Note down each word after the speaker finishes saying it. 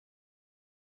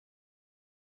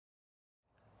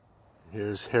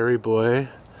Here's Harry Boy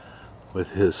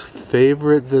with his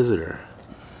favorite visitor.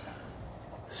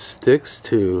 Sticks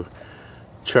to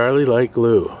Charlie like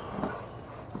glue.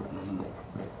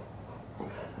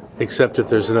 Except if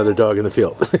there's another dog in the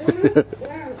field.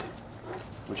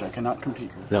 Which I cannot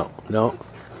compete with. No, no.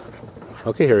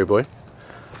 Okay, Harry Boy.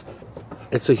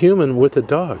 It's a human with a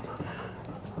dog.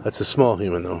 That's a small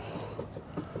human, though.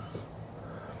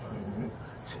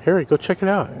 Harry, go check it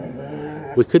out.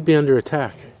 We could be under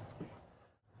attack.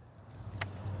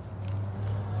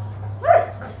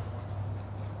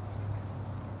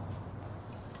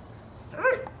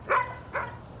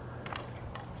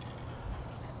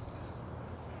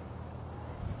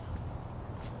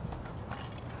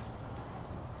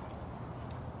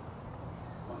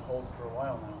 On hold for a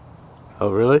while now.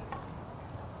 Oh, really?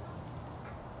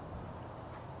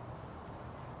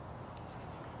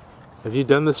 Have you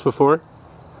done this before?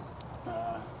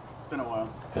 It's been a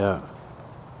while. Yeah.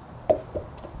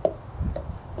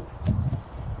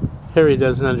 Harry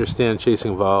doesn't understand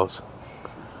chasing valves.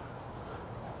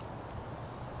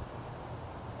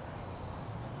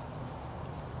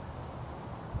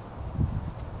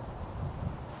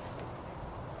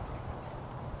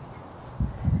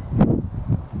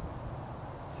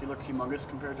 Does he look humongous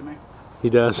compared to me? He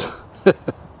does. He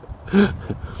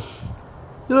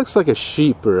looks like a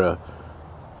sheep or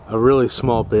a really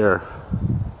small bear.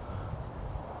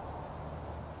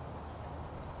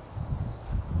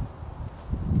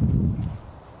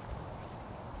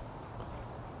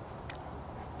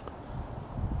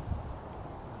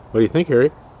 What do you think, Harry?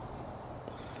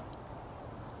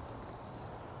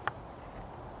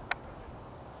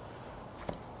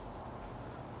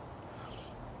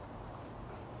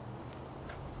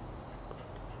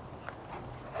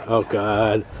 Oh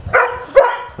God.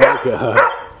 Oh God.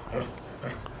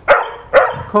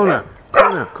 Kona,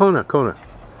 Kona, Kona, Kona.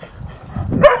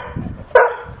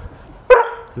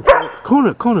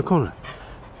 Kona, Kona, Kona.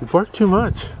 You bark too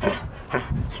much.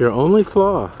 It's your only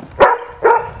flaw.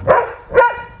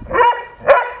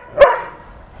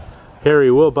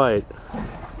 Harry will bite.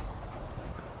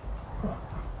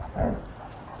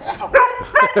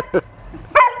 Did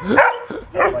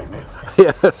bite me.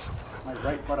 Yes. My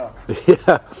right buttock.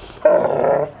 Yeah.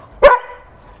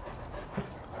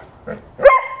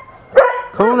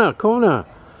 Kona, Kona.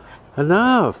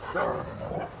 Enough.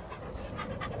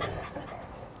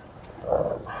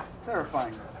 It's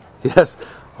terrifying. Yes.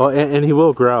 Oh, and he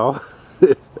will growl.